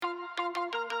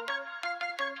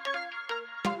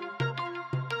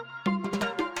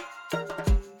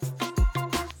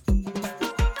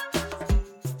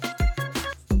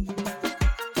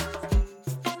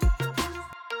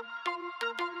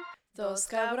Dos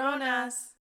Cabronas.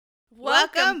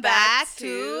 Welcome back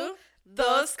to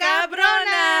Dos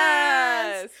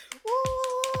Cabronas.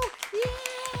 Woo!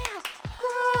 Yeah!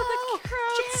 Oh, the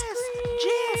crowd Jess,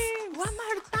 screams. one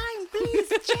more time, please,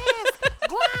 Jess.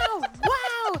 Wow,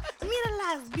 wow. Mira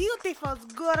las beautiful,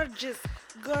 gorgeous,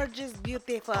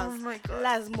 beautiful. Oh my God.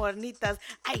 Las mornitas.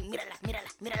 Ay, mírala.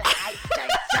 Ay,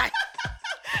 ay.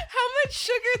 How much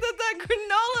sugar did that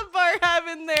granola bar have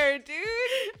in there, dude?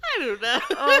 I don't know.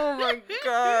 Oh my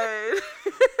God.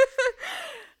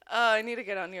 Oh, I need to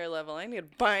get on your level. I need a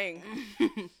bang.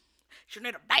 You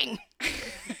need a bang. I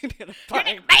need a You bang.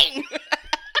 need a bang.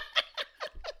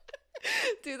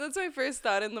 Dude, that's my first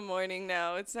thought in the morning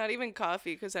now. It's not even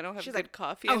coffee because I don't have She's good like,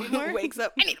 coffee Oh, anymore. wakes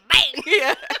up. I need a bang.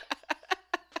 Yeah.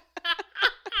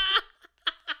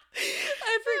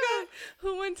 I forgot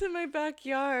who went to my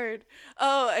backyard.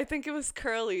 Oh, I think it was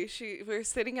Curly. We were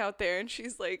sitting out there and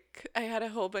she's like, I had a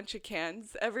whole bunch of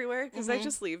cans everywhere because I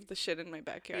just leave the shit in my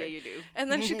backyard. Yeah, you do. And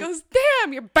then she goes,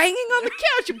 damn, you're banging on the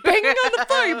couch. You're banging on the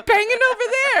floor. You're banging over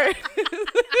there.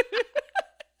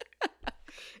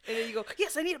 And then you go,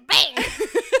 yes, I need a bang.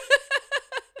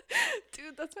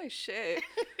 Dude, that's my shit.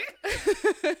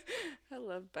 I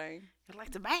love bang. I like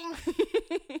to bang.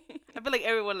 I feel like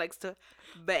everyone likes to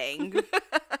bang.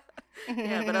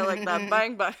 Yeah, but I like that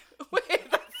bang bang.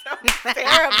 Wait, that sounds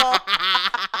terrible.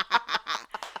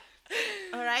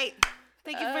 All right.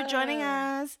 Thank you for joining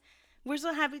us. We're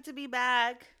so happy to be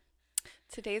back.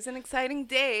 Today's an exciting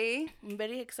day.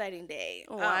 Very exciting day.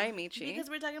 Why, Michi? Because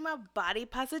we're talking about body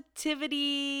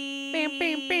positivity. Bam,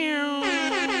 bam, bam.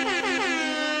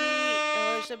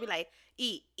 Or it should be like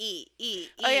E.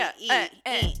 Oh, yeah.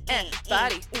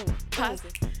 Body. Ooh,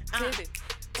 Positivity.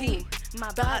 My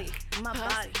Body. body, my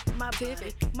body, my body,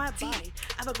 Positivity. my body.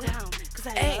 I go down because I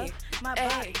Ay, love my ay,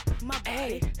 body, my body.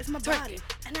 ay. It's my Twerk body, it,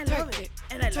 and I twerk love it, it,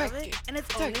 and I love twerk it, it, and it's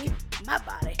twerk only it. my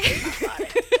body, my body.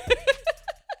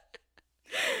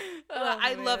 Well,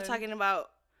 I love talking about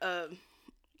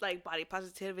like body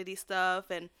positivity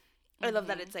stuff, and I love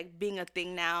that it's like being a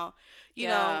thing now. You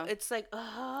know, it's like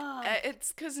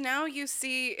It's because now you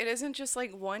see it isn't just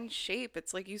like one shape.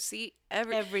 It's like you see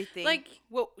everything. Like,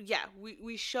 well, yeah,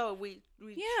 we show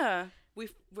yeah.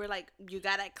 we're like, you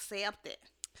gotta accept it.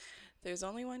 There's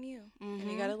only one you, and you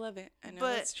Mhm. gotta love it. I know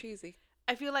But- that's cheesy.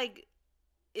 I feel like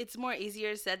it's more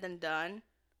easier said than done.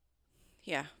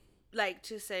 Yeah. Like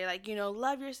to say, like, you know,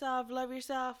 love yourself.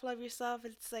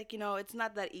 It's like, you know, it's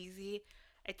not that easy.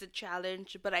 It's a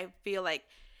challenge, but I feel like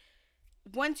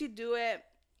once you do it,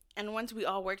 and once we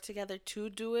all work together to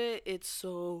do it, it's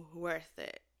so worth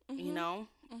it. You know,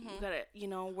 you gotta, you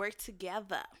know, work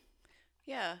together.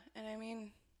 Yeah, and I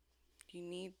mean, you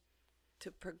need to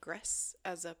progress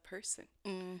as a person.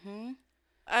 Mm-hmm.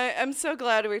 I'm so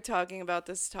glad we're talking about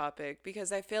this topic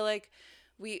because I feel like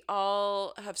we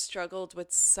all have struggled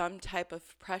with some type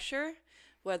of pressure,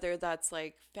 whether that's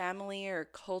like family or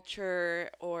culture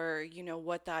or, you know,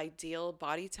 what the ideal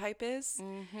body type is.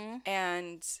 Mm-hmm.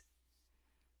 And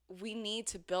we need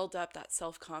to build up that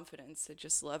self-confidence to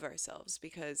just love ourselves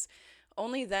because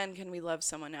only then can we love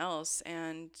someone else.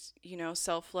 And, you know,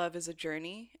 self-love is a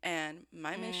journey. And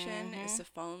my mission is to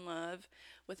fall in love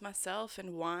with myself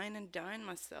and wine and dine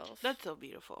myself. That's so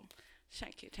beautiful.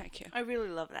 Thank you. Thank you. I really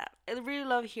love that. I really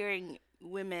love hearing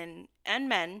women and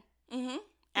men Mm-hmm.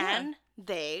 and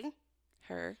they,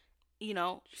 Her. you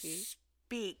know, She.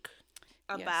 speak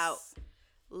about Yes.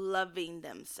 loving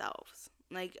themselves.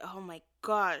 Like, oh my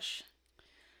gosh,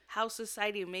 how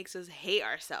society makes us hate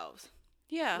ourselves.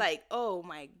 Yeah. Like, oh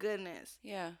my goodness.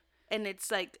 Yeah. And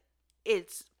it's like,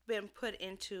 it's been put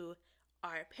into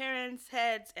our parents'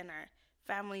 heads and our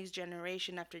families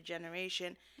generation after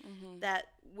generation that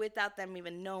without them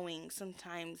even knowing,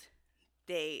 sometimes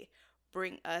they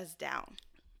bring us down.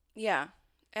 Yeah.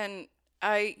 And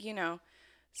you know,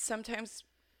 sometimes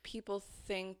people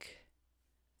think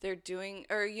they're doing,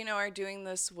 or, you know, are doing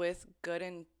this with good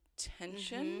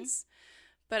intentions.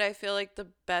 But I feel like the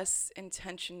best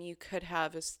intention you could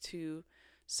have is to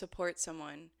support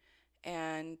someone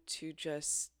and to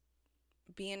just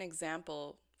be an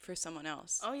example for someone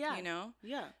else. Oh, yeah. You know?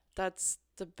 Yeah. That's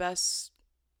the best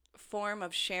form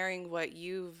of sharing what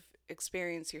you've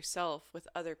experienced yourself with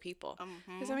other people.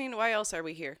 Because, I mean, why else are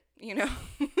we here? You know?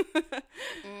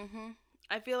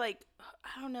 I feel like,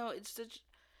 I don't know, it's such,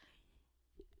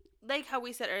 like how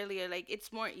we said earlier, like,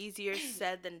 it's more easier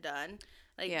said than done.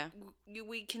 Like, Yeah.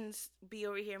 we can be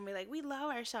over here and be like, we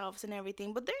love ourselves and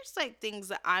everything, but there's, like, things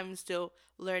that I'm still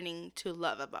learning to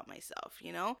love about myself,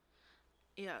 you know?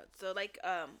 Yeah, so, like,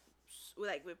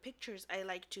 like, with pictures, I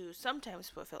like to sometimes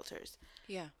put filters,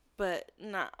 Yeah. but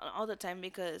not all the time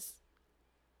because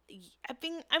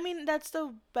I mean, that's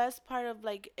the best part of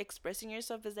like expressing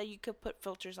yourself is that you could put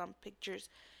filters on pictures,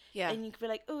 Yeah. and you could be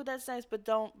like, oh, that's nice, but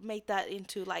don't make that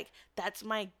into like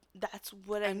that's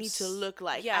what I need to look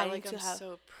like. Yeah, I like need to I'm have.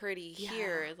 so pretty Yeah.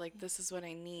 here. Like this is what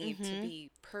I need to be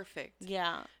perfect.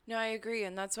 Yeah. No, I agree,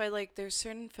 and that's why like there's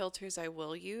certain filters I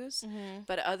will use, Mm-hmm.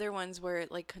 but other ones where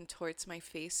it like contorts my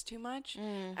face too much,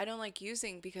 Mm. I don't like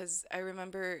using because I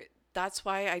remember that's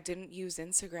why I didn't use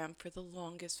Instagram for the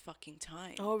longest fucking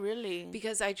time. Oh, really?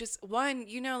 Because I just one,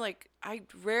 like I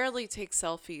rarely take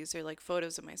selfies or like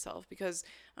photos of myself because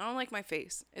I don't like my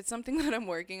face. It's something that I'm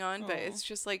working on, but it's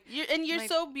just like You're my-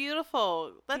 so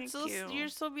beautiful. Thank That's so you. you're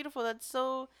so beautiful. That's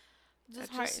so I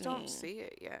just disheartening. don't see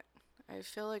it yet. I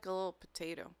feel like a little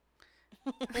potato.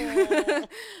 Oh.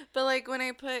 But like when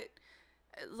I put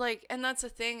like, and that's the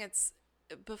thing, it's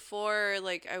before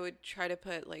like I would try to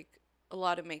put like a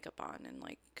lot of makeup on and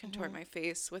like contort my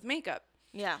face with makeup.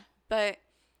 Yeah. But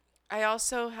I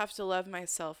also have to love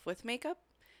myself with makeup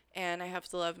and I have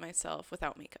to love myself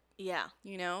without makeup, Yeah.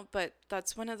 But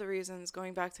that's one of the reasons,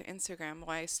 going back to Instagram,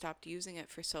 why I stopped using it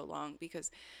for so long,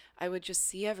 because I would just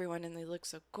see everyone and they look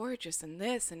so gorgeous and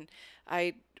this, and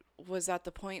I was at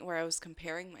the point where I was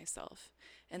comparing myself,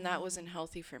 and that wasn't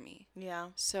healthy for me. Yeah.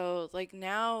 So like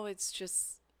now it's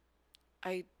just,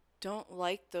 I don't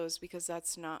like those because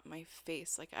that's not my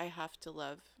face. Like I have to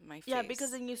love my face. Yeah, because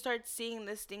then you start seeing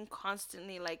this thing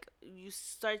constantly. Like you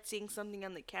start seeing something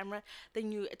on the camera,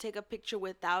 then you take a picture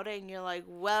without it, and you're like,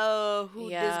 "Whoa, who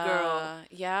this girl?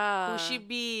 Yeah. Who she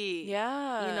be?"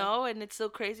 Yeah. You know, and it's so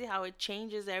crazy how it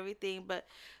changes everything. But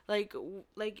like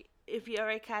if you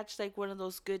ever catch like one of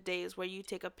those good days where you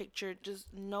take a picture,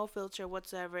 just no filter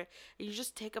whatsoever, and you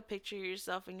just take a picture of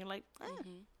yourself, and you're like,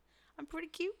 I'm pretty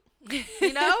cute.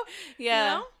 You know?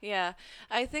 Yeah. You know? Yeah.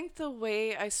 I think the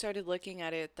way I started looking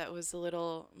at it that was a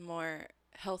little more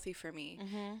healthy for me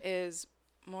is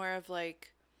more of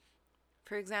like,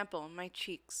 for example, my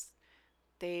cheeks,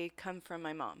 they come from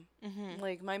my mom.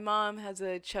 Like my mom has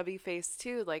a chubby face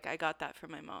too. Like I got that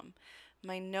from my mom.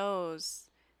 My nose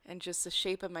and just the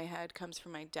shape of my head comes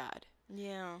from my dad.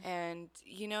 Yeah. And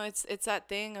it's that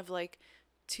thing of like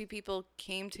two people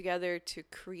came together to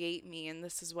create me, and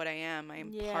this is what I am. I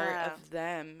am part Yeah. of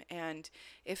them, and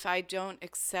if I don't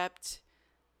accept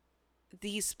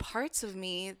these parts of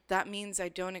me, that means I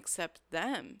don't accept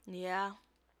them. Yeah.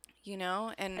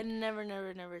 And I never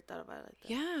thought about it like that.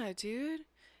 yeah, dude.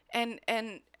 And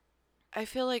I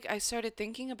feel like I started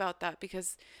thinking about that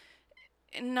because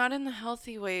not in the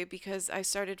healthy way, because I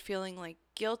started feeling like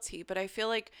guilty, but I feel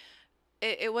like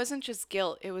it wasn't just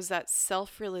guilt. It was that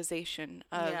self-realization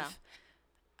of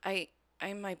Yeah.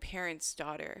 I'm my parents'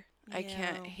 daughter. I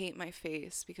can't Yeah. hate my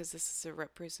face because this is a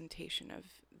representation of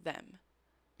them.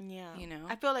 Yeah. You know?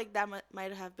 I feel like that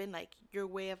might have been like your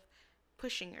way of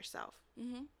pushing yourself.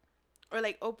 Mm-hmm. Or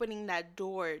like opening that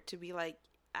door to be like,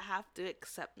 I have to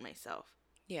accept myself.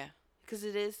 Yeah. Because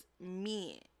it is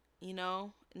me,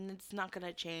 and it's not going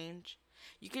to change.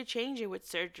 You could change it with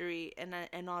surgery and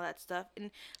all that stuff.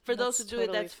 And for those who That's do it,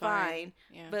 totally that's fine.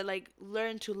 Yeah. But like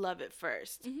learn to love it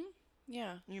first, Mm-hmm.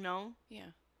 Yeah.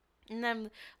 Yeah. And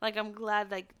then like I'm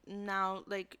glad like now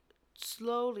like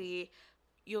slowly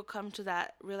you'll come to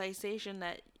that realization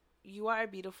that you are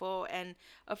beautiful and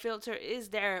a filter is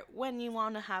there when you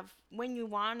want to have when you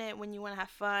want to have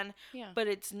fun, Yeah. but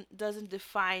it doesn't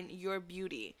define your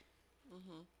beauty.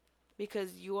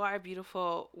 Because you are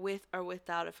beautiful with or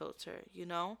without a filter,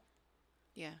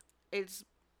 Yeah. It's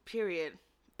period,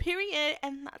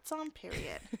 and that's on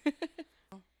period.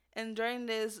 And during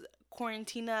this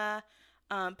quarantina,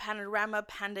 panorama,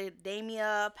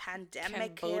 pandemia,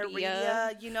 pandemic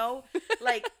Cambodia. area,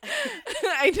 like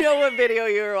I know what video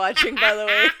you were watching, by the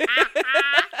way.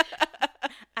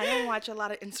 I don't watch a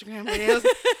lot of Instagram videos,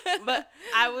 but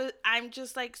I'm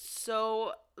just like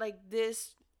so like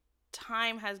this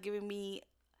time has given me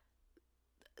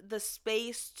the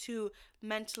space to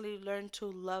mentally learn to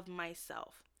love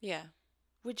myself, Yeah.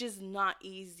 which is not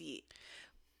easy.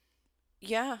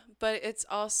 Yeah, but it's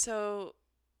also,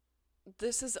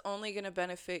 this is only going to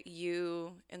benefit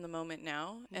you in the moment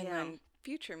now and Yeah. then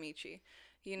future Michi,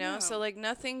 Yeah. So like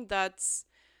nothing that's,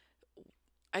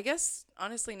 I guess,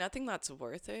 honestly, nothing that's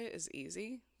worth it is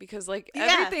easy, because like Yeah.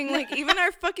 everything, like even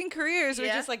our fucking careers, we're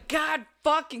Yeah. just like, God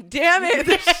fucking damn it,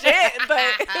 this shit,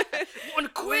 but Wanna we're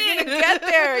quit. gonna get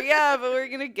there. Yeah, but we're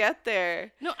gonna get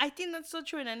there. No, I think that's so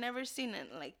true, and I've never seen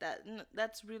it like that.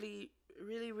 That's really,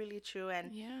 really, really true,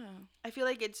 and Yeah. I feel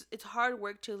like it's hard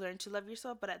work to learn to love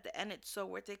yourself, but at the end, it's so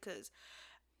worth it because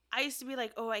I used to be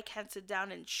like, oh, I can't sit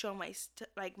down and show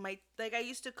like I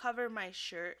used to cover my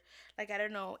shirt. Like, I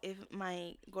don't know if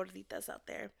my gorditas out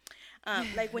there,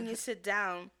 like when you sit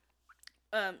down,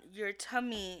 your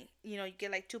tummy, you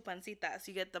get like two pancitas.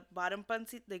 You get the bottom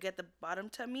pancita, they get the bottom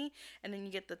tummy, and then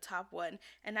you get the top one.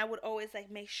 And I would always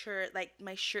like make sure like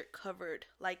my shirt covered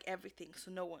like everything,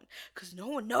 so cause no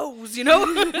one knows,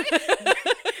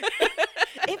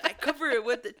 If I cover it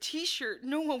with a t-shirt,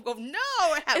 no one will go, no,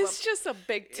 it's just a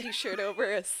big t-shirt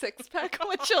over a six-pack.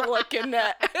 What you looking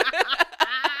at?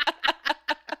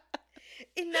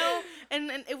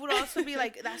 And it would also be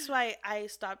like, that's why I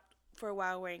stopped for a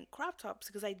while wearing crop tops,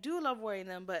 because I do love wearing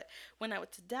them, but when I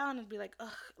would sit down and be like,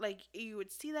 ugh, like you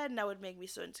would see that and that would make me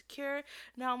so insecure.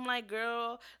 Now I'm like,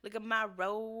 girl, look at my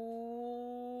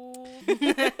robe.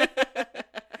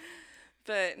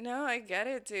 But no, I get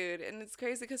it, dude. And it's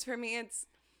crazy because for me, it's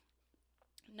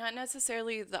not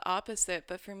necessarily the opposite,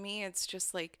 but for me, it's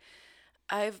just like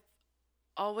I've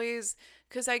always,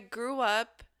 because I grew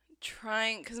up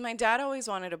trying, because my dad always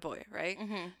wanted a boy, right?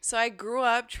 Mm-hmm. So I grew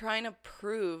up trying to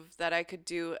prove that I could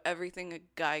do everything a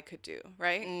guy could do,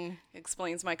 right?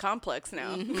 Explains my complex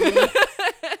now.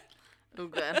 Mm-hmm. Oh,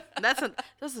 God.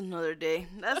 That's another day.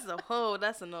 That's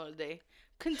another day.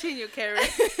 Continue, Karen.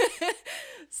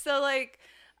 So, like,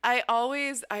 I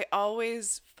always I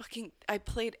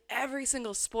played every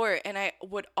single sport, and I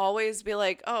would always be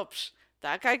like, oh,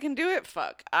 that guy can do it.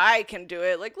 Fuck, I can do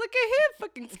it. Like, look at him,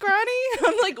 fucking scrawny.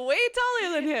 I'm like way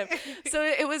taller than him. So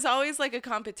it was always like a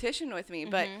competition with me.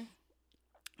 But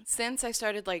since I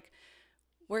started like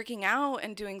working out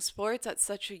and doing sports at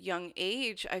such a young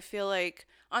age, I feel like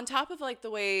on top of like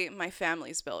the way my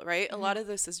family's built, right? A lot of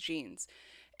this is genes.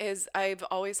 Is I've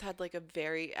always had like a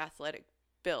very athletic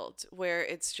build where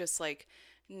it's just like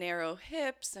narrow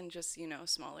hips and just,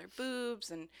 smaller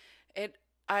boobs. And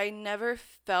I never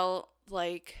felt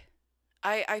like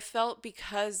I felt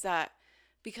because I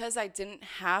didn't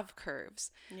have curves,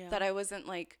 that I wasn't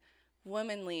like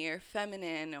womanly or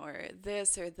feminine or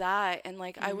this or that. And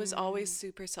like, I was always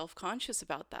super self-conscious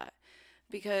about that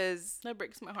because that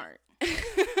breaks my heart.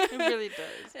 It really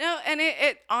does. And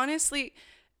it honestly,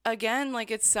 again, like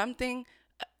it's something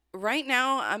right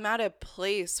now I'm at a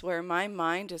place where my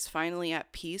mind is finally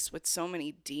at peace with so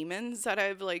many demons that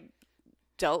I've like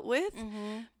dealt with.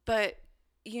 But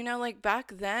like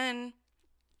back then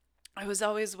I was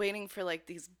always waiting for like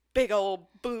these big old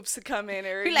boobs to come in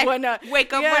or like, whatnot.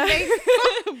 Wake up one day.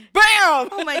 Bam!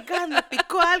 Oh my God, me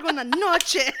picó algo en la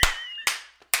noche.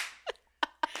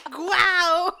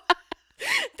 Wow.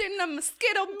 Then the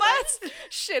mosquito bites,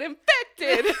 shit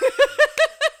infected.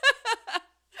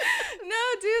 No,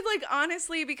 dude, like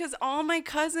honestly, because all my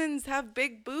cousins have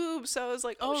big boobs, so I was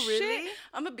like, oh really? Shit,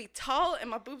 I'm gonna be tall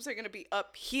and my boobs are gonna be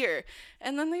up here,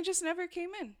 and then they just never came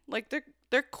in. Like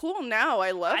they're cool now.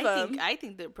 I love them. I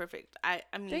think they're perfect. I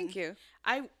mean, thank you.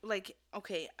 I like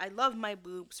I love my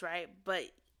boobs, right? But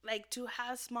like to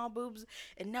have small boobs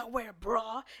and not wear a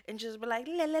bra and just be like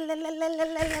la la la la la la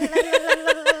la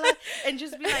la la and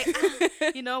just be like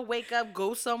wake up,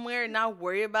 go somewhere and not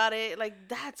worry about it. Like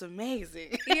that's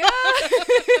amazing. Yeah.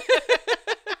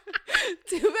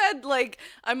 Too bad, like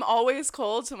I'm always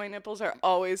cold, so my nipples are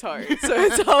always hard. So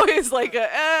it's always like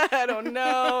I don't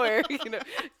know, or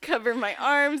cover my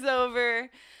arms over.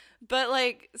 But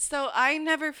like, so I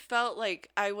never felt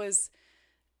like I was.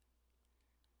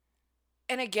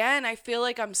 And again, I feel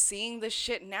like I'm seeing this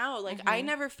shit now. Like, I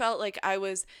never felt like I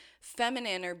was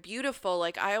feminine or beautiful.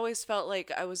 Like, I always felt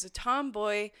like I was a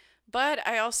tomboy, but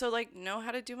I also, like, know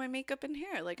how to do my makeup and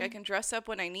hair. Like, I can dress up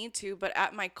when I need to, but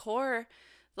at my core,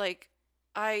 like,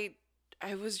 I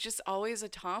was just always a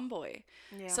tomboy.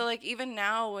 Yeah. So, like, even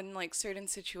now when, like, certain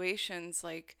situations,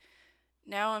 like,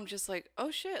 now I'm just like,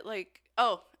 oh, shit. Like,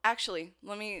 oh, actually,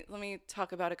 let me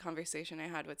talk about a conversation I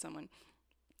had with someone.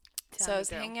 So I was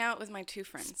hanging out with my two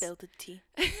friends. Spill the tea.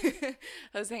 I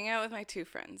was hanging out with my two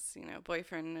friends,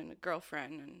 boyfriend and a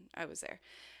girlfriend, and I was there.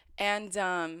 And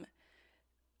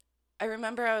I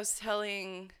remember I was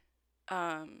telling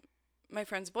my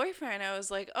friend's boyfriend, I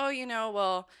was like, oh,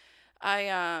 well,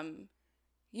 I,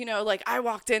 like I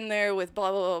walked in there with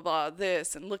blah, blah, blah, blah,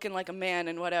 this and looking like a man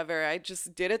and whatever. I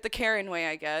just did it the Karen way,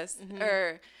 I guess.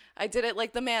 Or I did it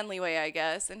like the manly way, I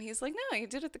guess. And he's like, no, you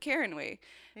did it the Karen way.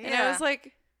 Yeah. And I was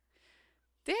like,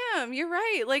 damn, you're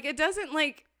right. Like, it doesn't,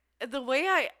 like, the way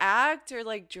I act or,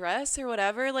 like, dress or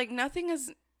whatever, like, nothing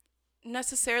is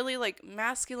necessarily, like,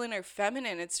 masculine or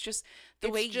feminine. It's just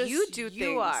the way you do things.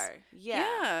 You are. Yeah.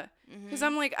 Yeah. Because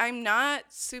I'm, like, I'm not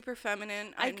super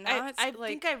feminine. I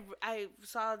think I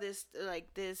saw this,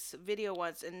 like, this video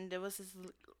once, and there was this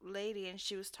lady, and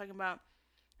she was talking about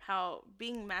how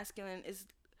being masculine is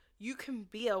you can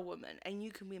be a woman and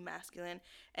you can be masculine,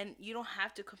 and you don't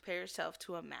have to compare yourself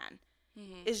to a man.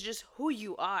 It's just who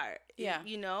you are. Yeah.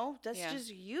 You know, that's Yeah. just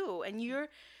you. And you're,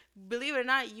 believe it or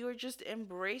not, you're just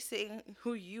embracing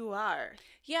who you are.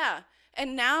 Yeah.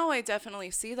 And now I definitely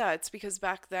see that. It's because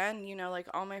back then, you know, like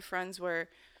all my friends were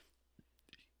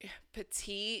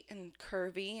petite and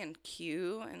curvy and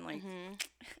cute and like,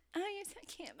 oh, you're so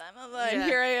cute, blah, blah, blah. And Yeah.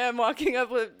 here I am walking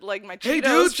up with like my Hey,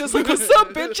 Cheetos, dude. just like, what's up,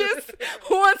 bitches?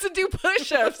 Who wants to do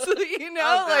push ups? You know,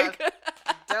 Oh, God.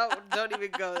 like, Don't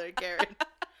even go there, Karen.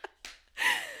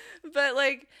 but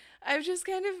like, I've just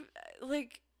kind of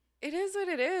like, it is what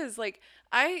it is. Like,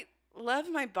 I love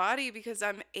my body because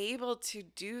I'm able to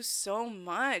do so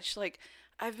much. Like,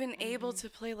 I've been able to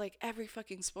play like every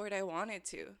fucking sport I wanted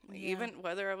to, like, even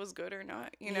whether I was good or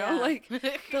not, you know, Yeah. like,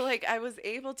 but like I was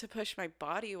able to push my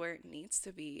body where it needs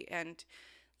to be. And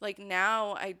like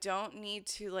now I don't need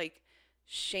to like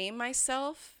shame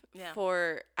myself Yeah.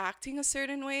 for acting a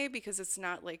certain way because it's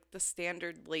not like the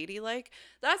standard ladylike.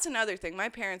 That's another thing. My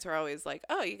parents were always like,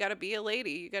 oh, you got to be a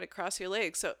lady. You got to cross your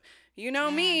legs. So, you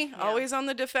know me, yeah. always on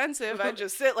the defensive. I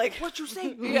just sit like, What you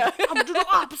say? Yeah. I'm gonna do the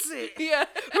opposite. yeah.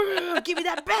 Give me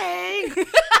that bang.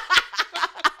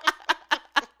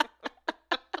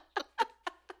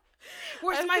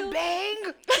 Where's my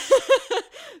bang?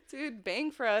 Dude,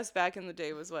 bang for us back in the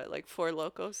day was what, like 4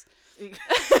 Locos?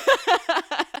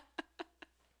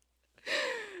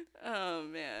 Oh,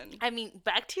 man. I mean,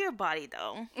 back to your body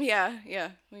though.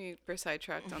 Yeah, we were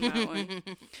sidetracked on that one.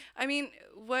 I mean,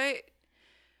 what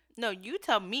No, you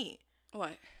tell me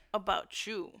What about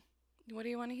you. do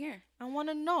you want to hear? I want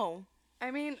to know.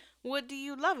 I mean, What do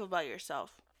you love about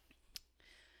yourself?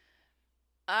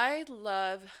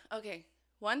 okay,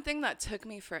 one thing that took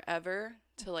me forever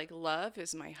to like love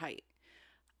is my height.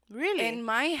 Really? In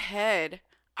my head,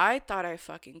 I thought I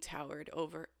fucking towered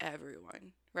over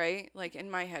everyone, right? Like in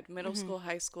my head, middle school,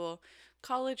 high school,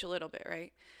 college a little bit,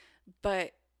 right?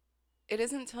 But it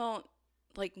isn't until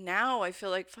like now I feel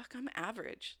like, fuck, I'm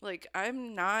average. Like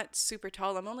I'm not super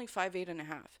tall. I'm only 5'8.5".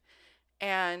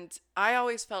 And I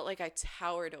always felt like I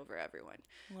towered over everyone.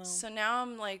 Wow. So now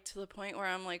I'm like to the point where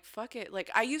I'm like, fuck it. Like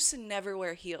I used to never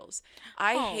wear heels.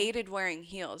 I hated wearing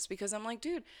heels because I'm like,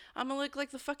 dude, I'm gonna look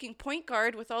like the fucking point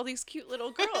guard with all these cute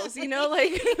little girls, you know? Like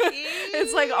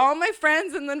it's like all my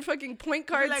friends and then fucking point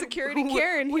guard Like, security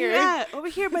Karen where here. you at? Over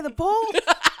here by the pole?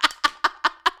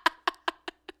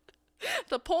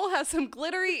 The pole has some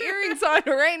glittery earrings on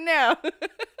right now.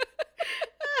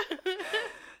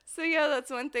 So yeah,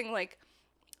 that's one thing. Like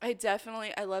I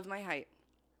love my height.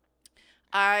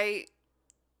 I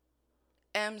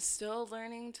am still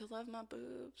learning to love my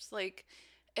boobs. Like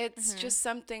it's just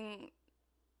something,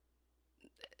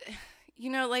 you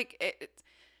know, like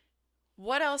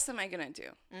what else am I going to do?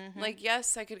 Like,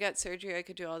 yes, I could get surgery. I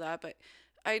could do all that, but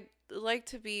I like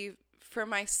to be, for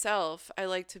myself, I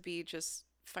like to be just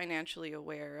financially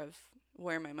aware of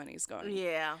where my money's going.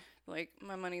 Yeah. Like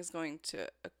my money's going to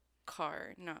a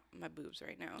car, not my boobs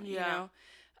right now, you Yeah.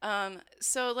 know?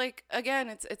 So like, again,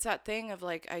 it's that thing of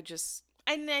like,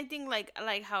 And I think like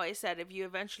how I said, if you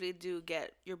eventually do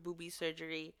get your boobie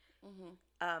surgery,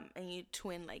 and you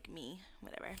twin like me,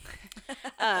 whatever.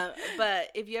 But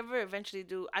if you ever eventually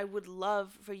do, I would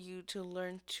love for you to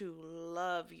learn to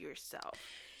love yourself.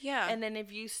 yeah. And then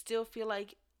if you still feel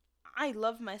like I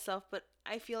love myself, but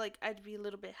I feel like I'd be a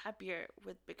little bit happier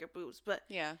with bigger boobs. But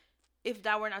yeah. if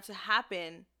that were not to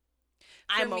happen,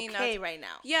 For I'm me not okay to- right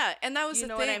now. Yeah, and that was You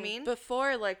the know thing. what I mean?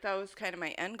 Before, like, that was kind of my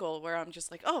end goal where I'm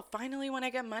just like, oh, finally, when I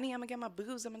get money, I'm going to get my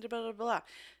boobs. I'm going to blah, blah, blah.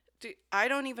 Dude, I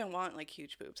don't even want, like,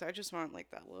 huge boobs. I just want, like,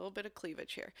 that little bit of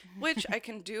cleavage here, which I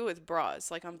can do with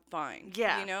bras. Like, I'm fine.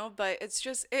 Yeah. You know? But it's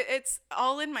just, it's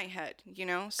all in my head, you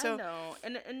know? So, I know,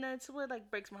 and that's what like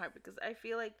breaks my heart, because I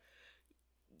feel like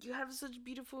you have such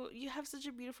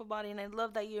a beautiful body, and I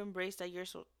love that you embrace that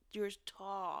you're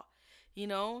tall, you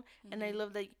know, and I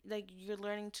love that like you're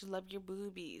learning to love your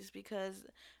boobies, because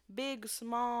big,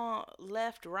 small,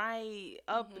 left, right,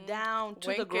 up, down, to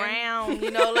the Winking. ground,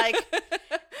 you know, like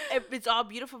it's all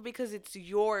beautiful because it's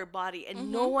your body,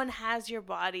 and no one has your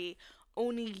body,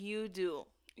 only you do.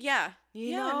 yeah. You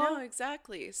yeah, know? no,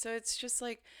 exactly. So it's just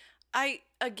like, I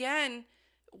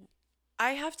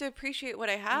have to appreciate what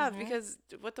I have because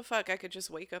what the fuck, I could just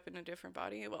wake up in a different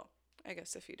body. Well, I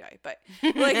guess if you die, but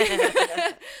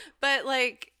like, but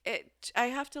like I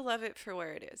have to love it for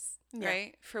where it is,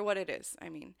 right? For what it is. I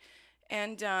mean,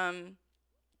 and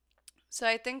so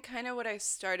I think kind of what I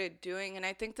started doing, and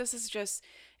I think this is just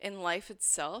in life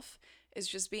itself, is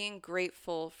just being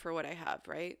grateful for what I have,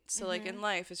 right? So like in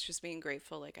life, it's just being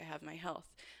grateful. Like I have my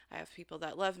health. I have people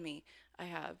that love me.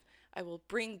 I will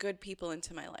bring good people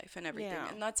into my life and everything. Yeah.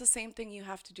 And that's the same thing you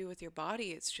have to do with your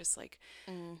body. It's just like,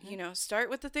 start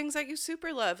with the things that you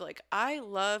super love. Like I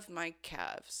love my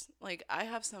calves. Like I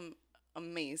have some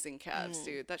amazing calves,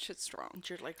 dude. That shit's strong.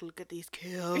 You're like, look at these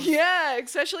kills. Yeah,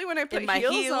 especially when I put my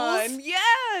heels on.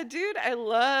 Yeah, dude, I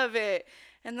love it.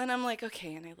 And then I'm like,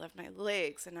 okay, and I love my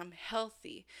legs and I'm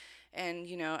healthy. And,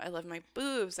 I love my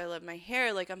boobs. I love my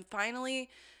hair. Like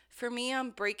for me,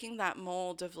 I'm breaking that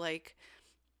mold of like,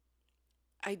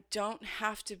 I don't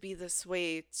have to be this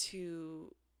way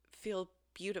to feel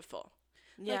beautiful.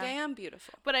 Yeah. Like I am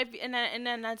beautiful. But and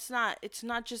then it's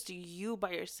not just you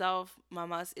by yourself,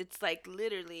 mamas. It's like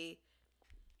literally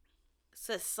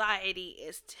society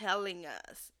is telling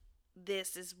us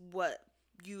this is what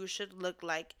you should look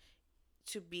like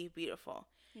to be beautiful.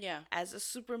 Yeah. As a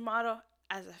supermodel,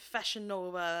 as a Fashion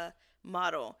Nova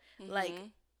model, like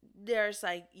there's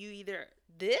like you either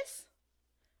this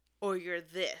or you're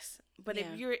this. But if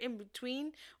you're in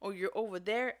between or you're over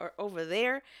there or over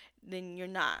there, then you're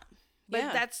not.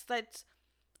 But that's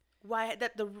why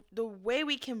that the way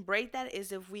we can break that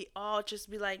is if we all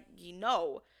just be like,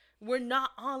 we're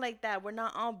not all like that. We're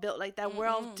not all built like that. We're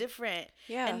all different.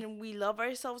 Yeah. And we love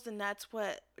ourselves, and that's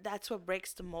what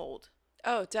breaks the mold.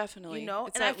 Oh, definitely.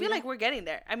 And I feel like we're getting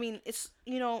there. I mean, it's,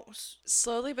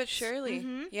 slowly but surely.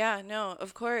 Yeah, no,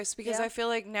 of course. Because I feel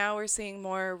like now we're seeing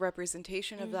more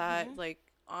representation of that, like,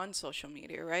 on social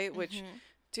media, right? Which,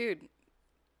 dude,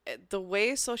 the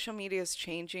way social media is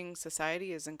changing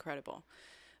society is incredible.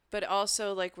 But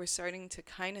also, like, we're starting to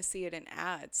kind of see it in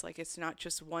ads. Like, it's not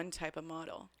just one type of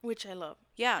model. Which I love.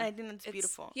 Yeah. And I think that's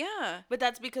beautiful. Yeah. But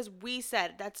that's because we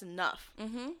said that's enough.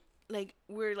 Like,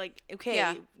 we're like,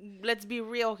 okay, let's be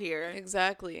real here.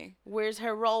 Exactly. Where's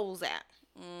her rolls at?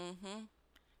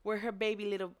 Where her baby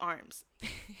little arms?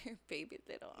 Her baby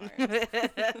little arms.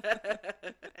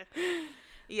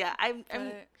 Yeah,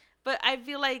 but I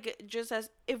feel like just as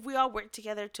if we all work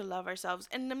together to love ourselves,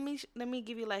 and let me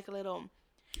give you like a little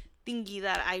thingy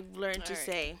that I've learned to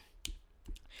say.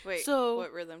 Wait, so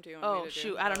what rhythm do you want me to do?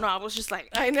 Oh shoot, I don't know. I was just like,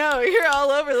 I know you're all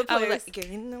over the place. I was like,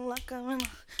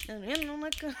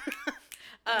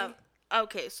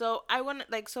 okay, so I want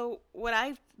to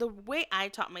the way I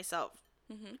taught myself,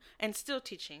 and still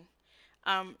teaching,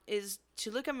 is to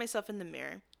look at myself in the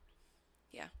mirror.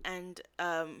 Yeah. And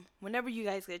whenever you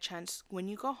guys get a chance, when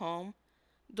you go home,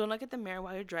 don't look at the mirror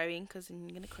while you're driving, because then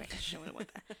you're gonna crash. I don't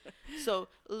want that. So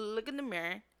look in the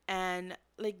mirror, and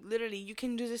like literally, you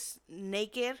can do this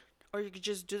naked, or you could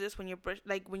just do this when you're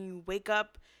like when you wake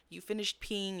up, you finished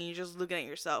peeing, and you're just looking at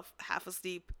yourself, half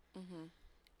asleep,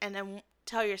 and then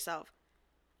tell yourself,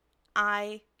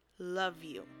 "I love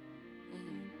you,"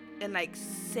 and like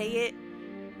say it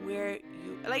where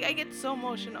you like. I get so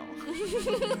emotional.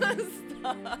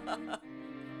 Stop.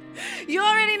 You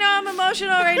already know I'm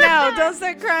emotional right now. Don't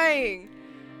start crying.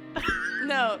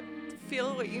 No,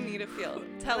 feel what you need to feel.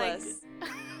 Tell us.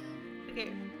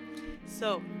 Okay,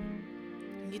 so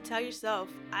you tell yourself,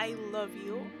 I love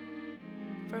you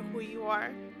for who you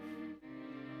are.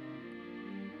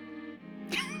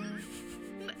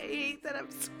 I hate that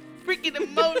I'm so freaking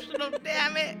emotional,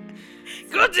 damn it.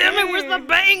 God damn it, where's my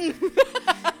bang?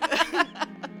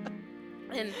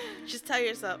 And just tell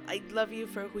yourself, I love you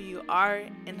for who you are,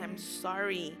 and I'm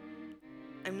sorry.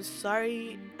 I'm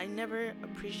sorry I never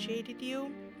appreciated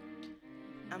you.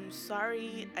 I'm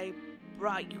sorry I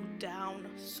brought you down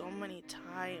so many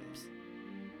times,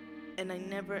 and I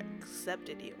never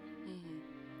accepted you.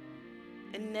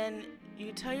 And then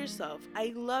you tell yourself,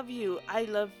 I love you. I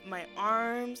love my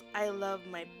arms. I love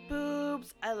my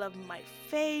boobs. I love my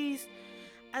face.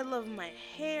 I love my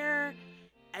hair.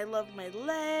 I love my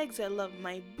legs. I love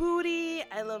my booty.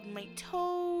 I love my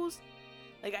toes.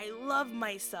 Like, I love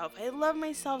myself. I love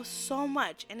myself so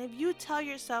much. And if you tell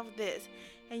yourself this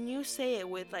and you say it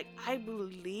with, like, I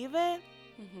believe it,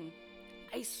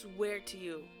 I swear to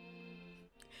you,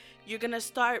 you're going to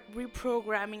start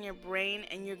reprogramming your brain,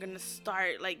 and you're going to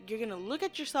start, like, you're going to look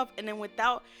at yourself, and then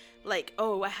without, like,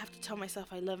 oh, I have to tell myself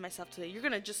I love myself today, you're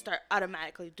going to just start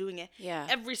automatically doing it. Yeah.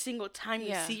 Every single time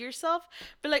you see yourself,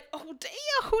 be like, oh,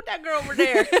 damn, who that girl over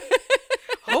there?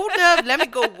 Hold up, let me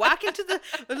go walk into the,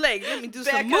 like, let me do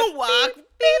some moonwalk. Beep,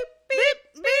 beep,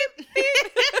 beep, beep.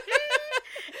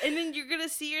 And then you're going to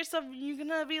see yourself, and you're going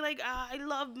to be like, I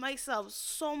love myself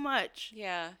so much.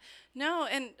 Yeah. No,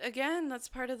 and again, that's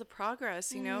part of the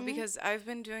progress, you know, because I've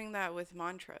been doing that with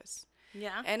mantras.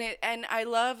 Yeah. And I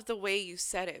love the way you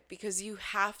said it, because you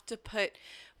have to put,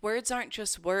 words aren't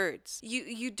just words.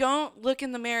 You don't look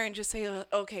in the mirror and just say,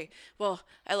 okay, well,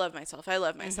 I love myself. I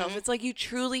love myself. It's like you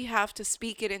truly have to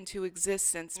speak it into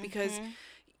existence because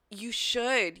you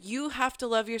should. You have to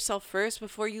love yourself first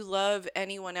before you love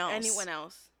anyone else. Anyone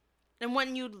else. And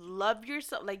when you love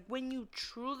yourself, like when you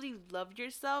truly love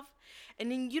yourself,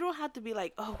 and then you don't have to be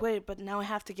like, oh, wait, but now I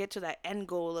have to get to that end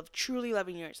goal of truly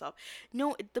loving yourself.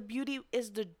 No, the beauty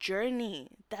is the journey.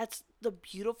 That's the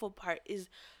beautiful part is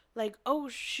like, oh,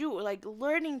 shoot, like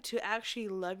learning to actually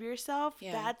love yourself.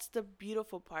 Yeah. That's the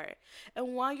beautiful part.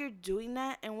 And while you're doing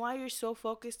that and while you're so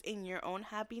focused in your own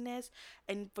happiness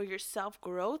and for your self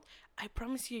growth, I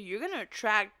promise you, you're going to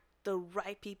attract the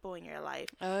right people in your life.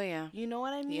 Oh, yeah. You know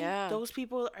what I mean? Yeah. Those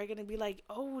people are going to be like,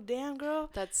 oh, damn,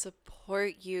 girl. That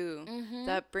support you,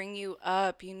 that bring you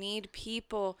up. You need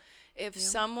people. If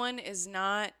someone is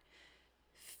not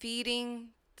feeding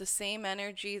the same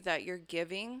energy that you're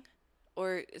giving,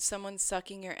 or someone's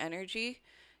sucking your energy,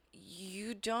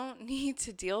 you don't need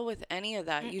to deal with any of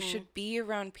that. You should be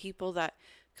around people that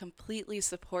completely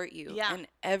support you in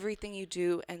everything you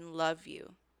do and love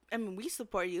you. I mean, we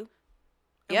support you.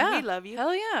 And Yeah. we love you.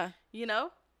 Hell yeah. You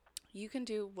know? You can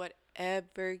do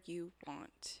whatever you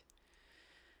want.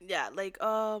 Yeah, like,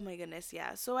 oh my goodness,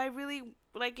 yeah. So I really,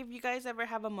 like, if you guys ever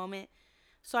have a moment,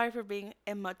 sorry for being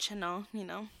emotional, you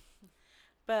know?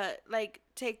 But, like,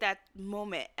 take that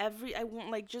moment. I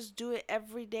won't, like, just do it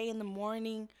every day in the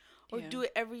morning. Or do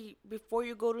it before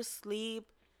you go to sleep.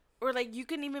 Or, like, you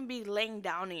can even be laying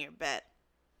down in your bed.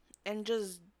 And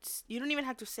just, you don't even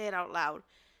have to say it out loud.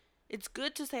 It's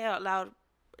good to say it out loud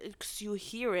because you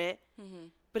hear it.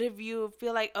 But if you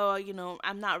feel like, oh, you know,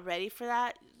 I'm not ready for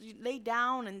that, you lay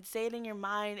down and say it in your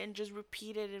mind and just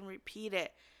repeat it and repeat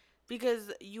it.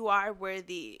 Because you are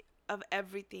worthy of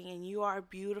everything and you are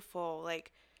beautiful.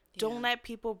 Like, don't let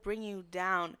people bring you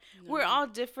down. No. We're all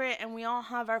different and we all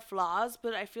have our flaws,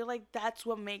 but I feel like that's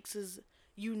what makes us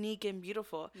unique and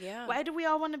beautiful. Yeah. Why do we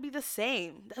all want to be the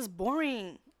same? That's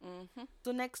boring.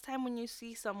 So next time when you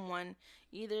see someone,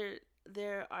 either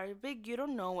they are big, you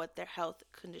don't know what their health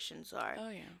conditions are. Oh,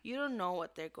 yeah. You don't know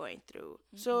what they're going through.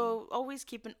 So always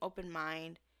keep an open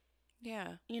mind.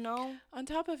 Yeah. You know? On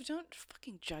top of, don't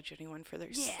fucking judge anyone for their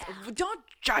don't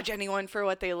judge anyone for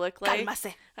what they look like.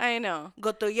 Cálmase. I know.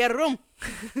 Go to your room.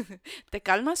 ¿Te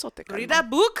calmas o te calmo? Read a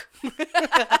book.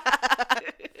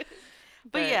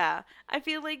 But yeah, I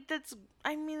feel like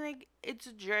like, it's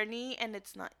a journey and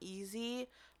it's not easy.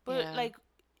 But, like,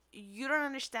 you don't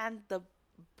understand the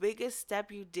biggest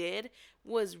step you did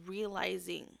was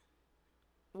realizing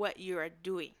what you are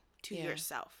doing to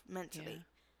yourself mentally. Yeah.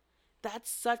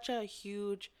 That's such a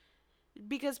huge,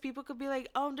 because people could be like,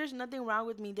 oh, there's nothing wrong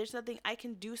with me. There's nothing, I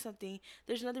can do something.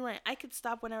 There's nothing wrong. I could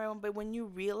stop whenever I want. But when you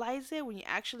realize it, when you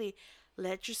actually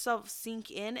let yourself sink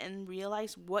in and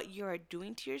realize what you are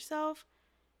doing to yourself,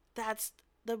 that's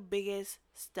the biggest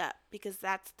step, because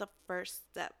that's the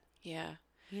first step. Yeah.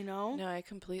 You know? No, I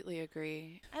completely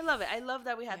agree. I love it. I love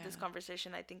that we had this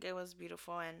conversation. I think it was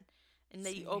beautiful and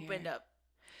that you opened up.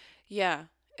 Yeah.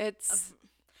 It's...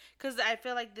 Because I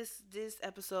feel like this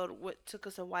episode took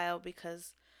us a while,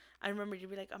 because I remember you'd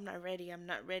be like, I'm not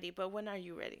ready. But when are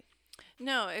you ready?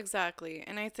 No, exactly.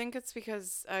 And I think it's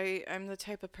because I'm the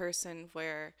type of person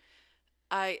where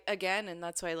and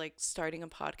that's why, like, starting a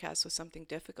podcast was something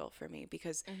difficult for me,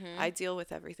 because I deal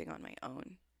with everything on my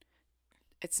own.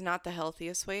 It's not the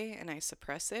healthiest way, and I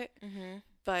suppress it.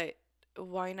 But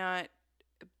why not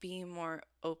be more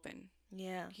open?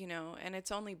 Yeah. You know, and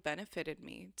it's only benefited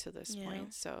me to this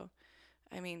point. So,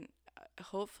 I mean,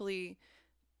 hopefully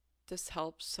this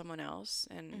helps someone else.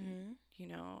 And, you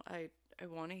know, I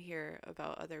want to hear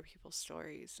about other people's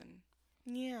stories. And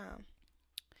yeah.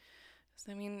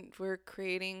 So, I mean, we're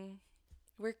creating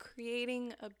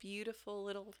a beautiful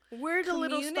little We're the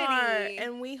community. Little star,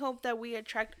 and we hope that we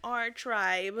attract our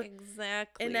tribe.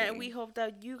 Exactly. And that we hope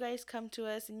that you guys come to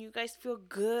us and you guys feel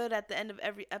good at the end of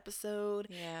every episode.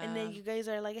 Yeah. And then you guys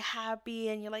are, like, happy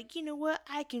and you're like, you know what?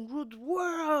 I can rule the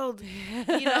world.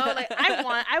 You know, like,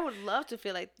 I would love to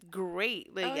feel, like,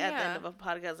 great, like, at the end of a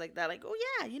podcast like that. Like, oh,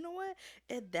 yeah, you know what?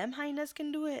 If them hyenas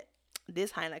can do it,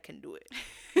 this hyena can do it.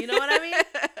 You know what I mean?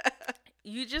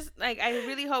 You just, like, I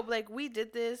really hope, like, we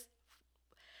did this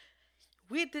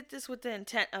with the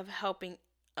intent of helping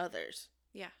others.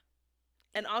 Yeah.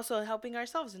 And also helping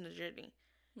ourselves in the journey.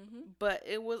 But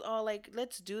it was all like,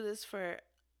 let's do this for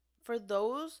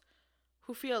those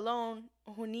who feel alone,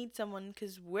 who need someone,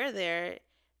 because we're there.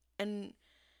 And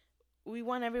we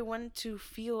want everyone to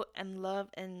feel and love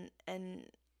and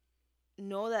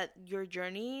know that your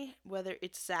journey, whether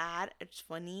it's sad, it's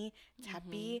funny, it's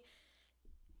happy,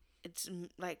 it's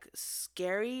like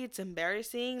scary, it's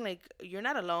embarrassing. Like, you're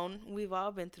not alone. We've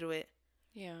all been through it,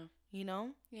 Yeah. you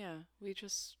know? Yeah. We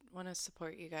just want to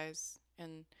support you guys.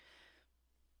 And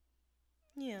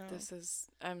Yeah.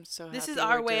 I'm so happy This is we're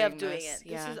our way of doing doing this. it.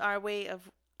 Yeah. This is our way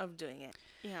of doing it.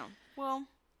 Yeah. Well,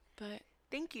 But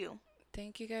thank you.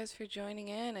 thank you guys for joining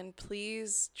in. And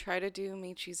please try to do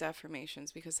Michi's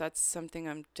affirmations, because that's something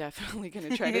I'm definitely going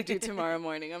to try to do tomorrow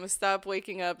morning. I'm going to stop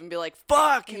waking up and be like,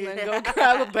 fuck, and then go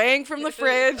grab a bang from the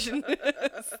fridge and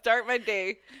start my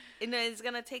day. And it's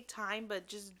gonna take time, but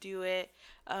just do it.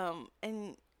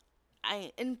 And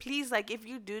please, like, if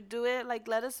you do it, like,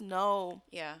 let us know.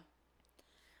 Yeah.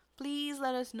 Please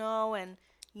let us know. And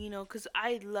because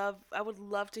I would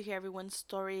love to hear everyone's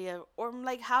story or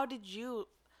like, how did you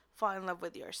fall in love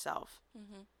with yourself?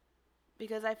 Mm-hmm.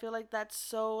 Because I feel like that's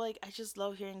so, like, I just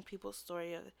love hearing people's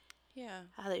story of Yeah.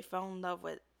 how they fell in love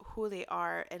with who they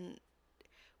are. And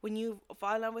when you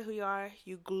fall in love with who you are,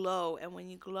 you glow. And when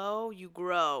you glow, you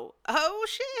grow. Oh,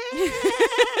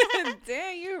 shit.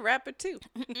 Damn, you a rapper too.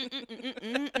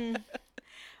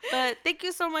 But thank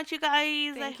you so much, you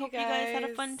guys. I Thank you hope you guys had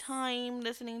a fun guys. time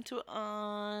listening to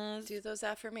us. Do those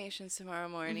affirmations tomorrow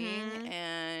morning.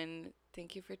 And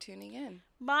thank you for tuning in.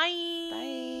 Bye.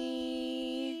 Bye.